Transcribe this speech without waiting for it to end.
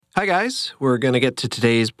Hi, guys. We're going to get to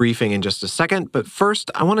today's briefing in just a second, but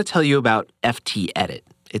first, I want to tell you about FT Edit.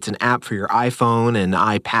 It's an app for your iPhone and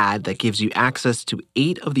iPad that gives you access to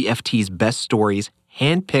 8 of the FT's best stories,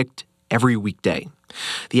 handpicked every weekday.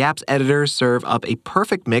 The app's editors serve up a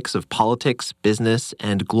perfect mix of politics, business,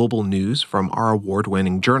 and global news from our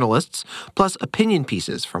award-winning journalists, plus opinion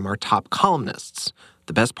pieces from our top columnists.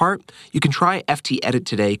 The best part? You can try FT Edit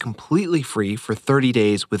today completely free for 30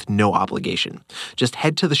 days with no obligation. Just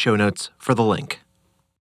head to the show notes for the link.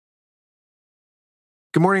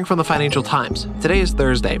 Good morning from the Financial Times. Today is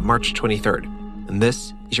Thursday, March 23rd, and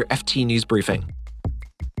this is your FT News Briefing.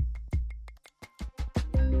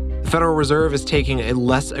 The Federal Reserve is taking a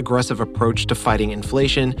less aggressive approach to fighting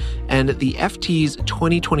inflation, and the FT's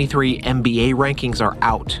 2023 MBA rankings are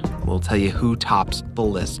out. We'll tell you who tops the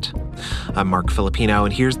list. I'm Mark Filipino,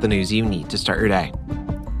 and here's the news you need to start your day.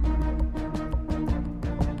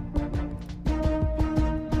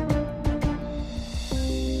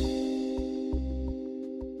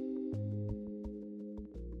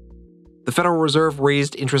 The Federal Reserve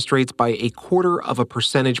raised interest rates by 0.25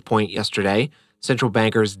 percentage point yesterday. Central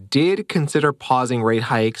bankers did consider pausing rate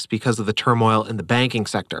hikes because of the turmoil in the banking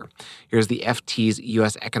sector. Here's the FT's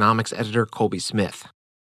U.S. economics editor, Colby Smith.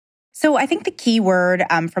 So I think the key word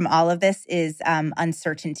from all of this is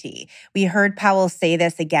uncertainty. We heard Powell say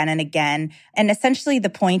this again and again. And essentially the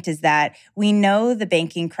point is that we know the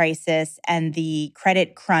banking crisis and the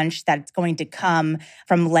credit crunch that's going to come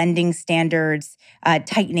from lending standards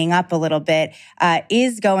tightening up a little bit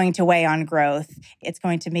is going to weigh on growth. It's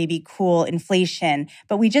going to maybe cool inflation,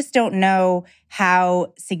 but we just don't know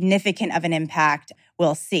how significant of an impact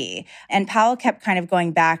we'll see. And Powell kept kind of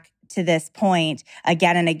going back to this point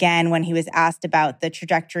again and again when he was asked about the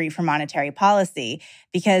trajectory for monetary policy,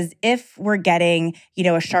 because if we're getting,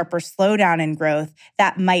 a sharper slowdown in growth,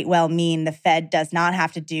 that might well mean the Fed does not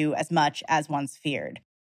have to do as much as once feared.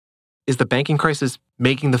 Is the banking crisis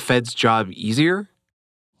making the Fed's job easier?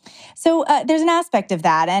 So there's an aspect of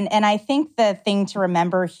that. And I think the thing to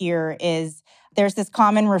remember here is there's this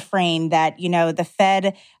common refrain that, the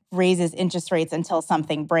Fed raises interest rates until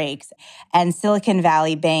something breaks. And Silicon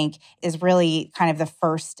Valley Bank is really kind of the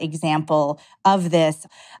first example of this.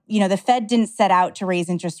 The Fed didn't set out to raise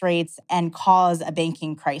interest rates and cause a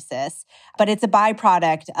banking crisis, but it's a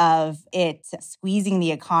byproduct of it squeezing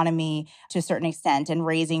the economy to a certain extent and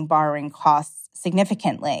raising borrowing costs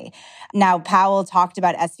significantly. Now, Powell talked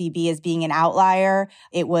about SVB as being an outlier.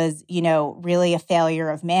 It was, really a failure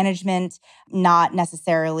of management, not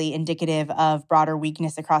necessarily indicative of broader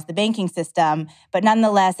weakness across the banking system. But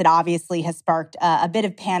nonetheless, it obviously has sparked a bit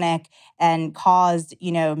of panic and caused,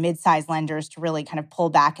 mid-sized lenders to really kind of pull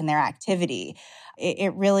back in their activity.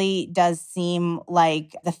 It really does seem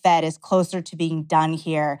like the Fed is closer to being done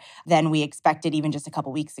here than we expected even just a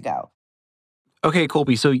couple weeks ago. Okay,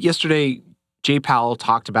 Colby. So yesterday, Jay Powell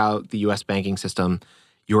talked about the U.S. banking system.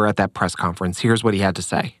 You were at that press conference. Here's what he had to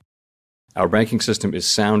say. Our banking system is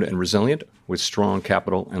sound and resilient with strong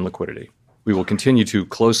capital and liquidity. We will continue to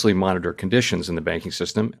closely monitor conditions in the banking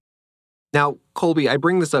system. Now, Colby, I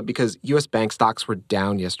bring this up because U.S. bank stocks were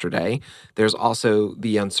down yesterday. There's also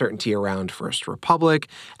the uncertainty around First Republic.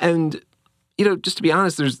 And, just to be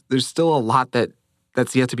honest, there's still a lot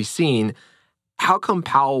that's yet to be seen. How come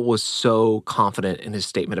Powell was so confident in his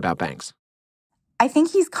statement about banks? I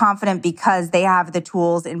think he's confident because they have the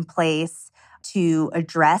tools in place to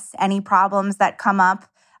address any problems that come up.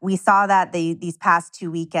 We saw that these past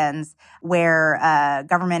 2 weekends where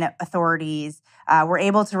government authorities were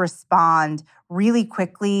able to respond really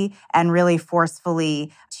quickly and really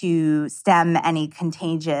forcefully to stem any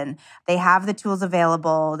contagion. They have the tools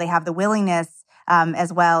available. They have the willingness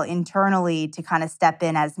as well internally to kind of step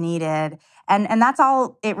in as needed. And that's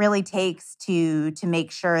all it really takes to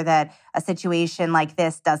make sure that a situation like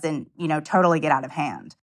this doesn't, totally get out of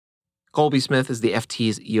hand. Colby Smith is the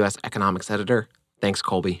FT's U.S. economics editor. Thanks,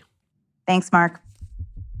 Colby. Thanks, Mark.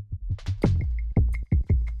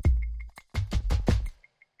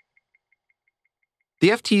 The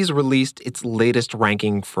FT's released its latest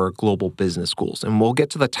ranking for global business schools, and we'll get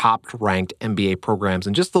to the top-ranked MBA programs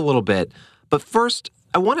in just a little bit. But first,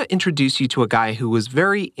 I want to introduce you to a guy who was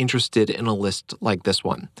very interested in a list like this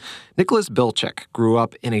one. Nicholas Bilchik grew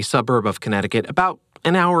up in a suburb of Connecticut about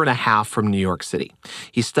an hour and a half from New York City.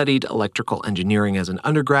 He studied electrical engineering as an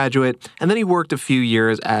undergraduate, and then he worked a few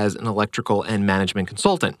years as an electrical and management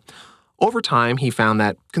consultant. Over time, he found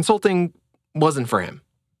that consulting wasn't for him.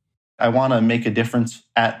 I want to make a difference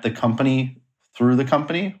at the company through the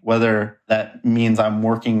company, whether that means I'm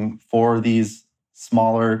working for these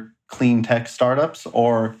smaller clean tech startups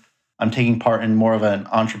or I'm taking part in more of an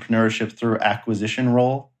entrepreneurship through acquisition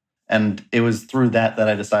role. And it was through that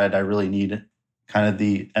I decided I really need kind of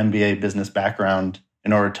the MBA business background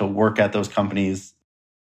in order to work at those companies.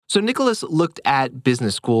 So Nicholas looked at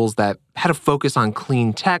business schools that had a focus on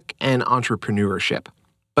clean tech and entrepreneurship.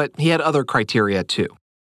 But he had other criteria too.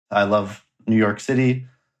 I love New York City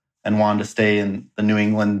and wanted to stay in the New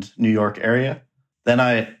England, New York area. Then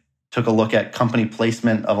I took a look at company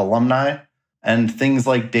placement of alumni, and things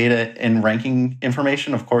like data and ranking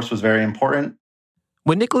information, of course, was very important.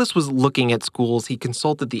 When Nicholas was looking at schools, he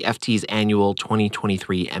consulted the FT's annual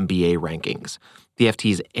 2023 MBA rankings. The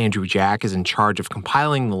FT's Andrew Jack is in charge of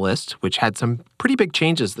compiling the list, which had some pretty big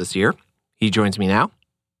changes this year. He joins me now.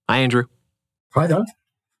 Hi, Andrew. Hi, Doug.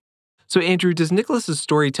 So, Andrew, does Nicholas's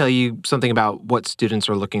story tell you something about what students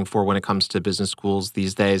are looking for when it comes to business schools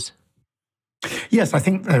these days? Yes, I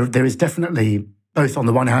think there is definitely, both on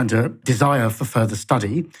the one hand, a desire for further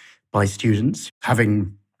study by students,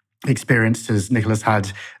 having experienced, as Nicholas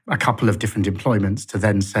had, a couple of different employments to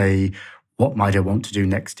then say, what might I want to do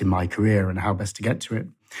next in my career and how best to get to it?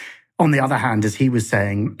 On the other hand, as he was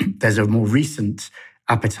saying, there's a more recent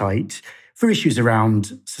appetite for issues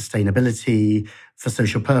around sustainability, for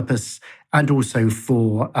social purpose, and also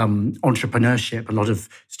for entrepreneurship. A lot of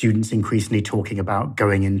students increasingly talking about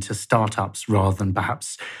going into startups rather than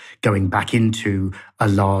perhaps going back into a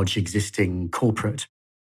large existing corporate.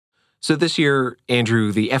 So this year,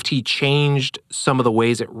 Andrew, the FT changed some of the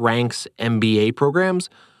ways it ranks MBA programs.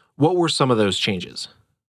 What were some of those changes?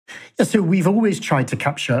 Yeah, so we've always tried to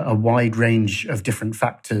capture a wide range of different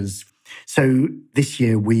factors. So this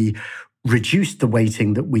year, we reduced the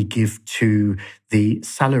weighting that we give to the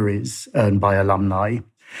salaries earned by alumni.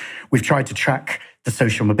 We've tried to track the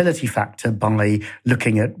social mobility factor by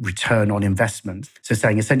looking at return on investment. So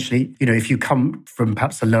saying essentially, if you come from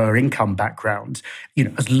perhaps a lower income background,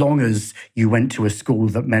 as long as you went to a school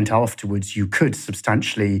that meant afterwards you could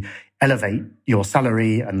substantially elevate your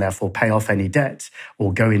salary and therefore pay off any debt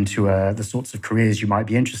or go into the sorts of careers you might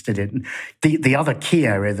be interested in. The other key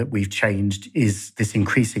area that we've changed is this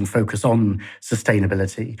increasing focus on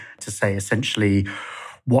sustainability, to say essentially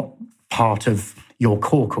what part of your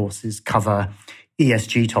core courses cover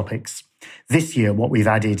ESG topics. This year, what we've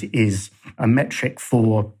added is a metric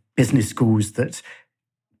for business schools that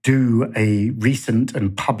do a recent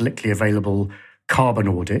and publicly available carbon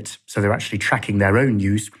audit. So they're actually tracking their own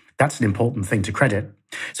use. That's an important thing to credit.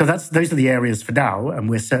 So those are the areas for now, and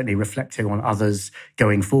we're certainly reflecting on others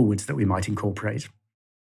going forwards that we might incorporate.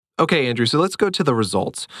 Okay, Andrew, so let's go to the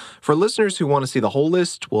results. For listeners who want to see the whole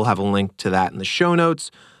list, we'll have a link to that in the show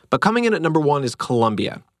notes. But coming in at number 1 is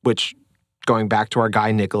Columbia, which, going back to our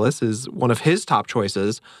guy Nicholas, is one of his top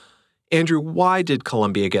choices. Andrew, why did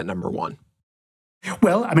Columbia get number 1?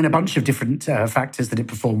 Well, a bunch of different factors that it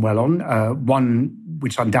performed well on. One,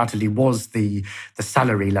 which undoubtedly was the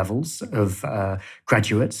salary levels of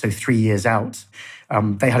graduates. So 3 years out,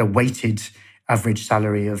 they had a weighted average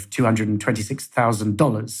salary of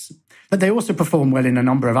 $226,000. But they also perform well in a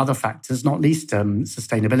number of other factors, not least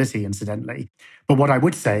sustainability, incidentally. But what I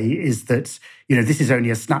would say is that, this is only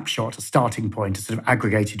a snapshot, a starting point, a sort of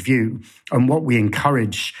aggregated view. And what we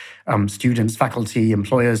encourage students, faculty,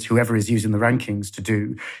 employers, whoever is using the rankings to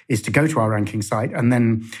do is to go to our ranking site and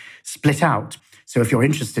then split out. So if you're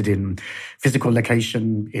interested in physical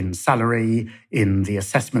location, in salary, in the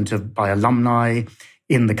assessment by alumni,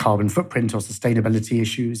 in the carbon footprint or sustainability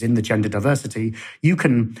issues, in the gender diversity, you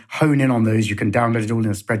can hone in on those. You can download it all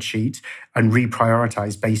in a spreadsheet and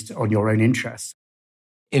reprioritize based on your own interests.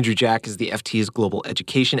 Andrew Jack is the FT's global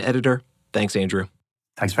education editor. Thanks, Andrew.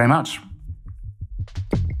 Thanks very much.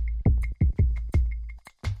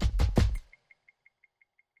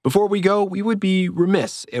 Before we go, we would be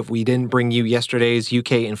remiss if we didn't bring you yesterday's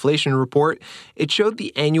UK inflation report. It showed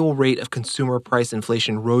the annual rate of consumer price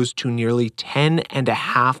inflation rose to nearly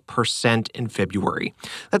 10.5% in February.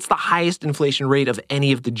 That's the highest inflation rate of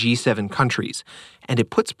any of the G7 countries. And it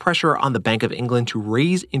puts pressure on the Bank of England to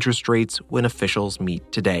raise interest rates when officials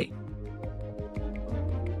meet today.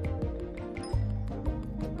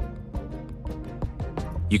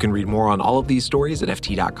 You can read more on all of these stories at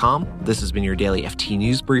FT.com. This has been your daily FT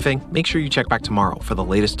News Briefing. Make sure you check back tomorrow for the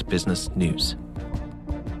latest business news.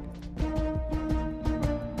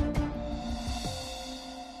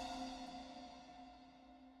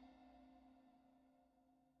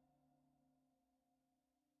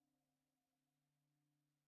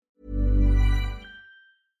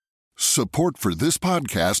 Support for this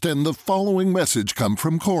podcast and the following message come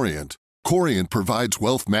from Corient. Corient provides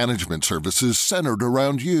wealth management services centered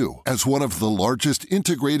around you. As one of the largest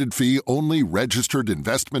integrated fee-only registered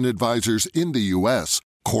investment advisors in the U.S.,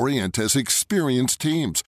 Corient has experienced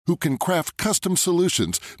teams who can craft custom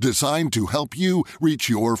solutions designed to help you reach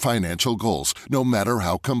your financial goals, no matter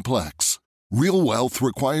how complex. Real wealth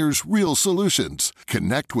requires real solutions.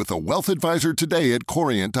 Connect with a wealth advisor today at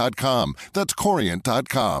Corient.com. That's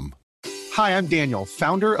Corient.com. Hi, I'm Daniel,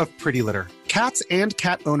 founder of Pretty Litter. Cats and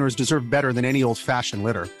cat owners deserve better than any old-fashioned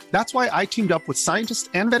litter. That's why I teamed up with scientists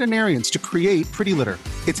and veterinarians to create Pretty Litter.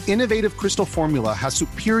 Its innovative crystal formula has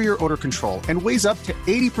superior odor control and weighs up to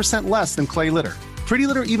 80% less than clay litter. Pretty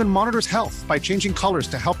Litter even monitors health by changing colors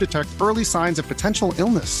to help detect early signs of potential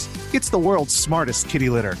illness. It's the world's smartest kitty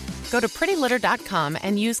litter. Go to prettylitter.com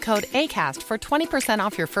and use code ACAST for 20%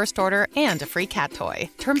 off your first order and a free cat toy.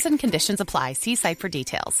 Terms and conditions apply. See site for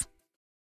details.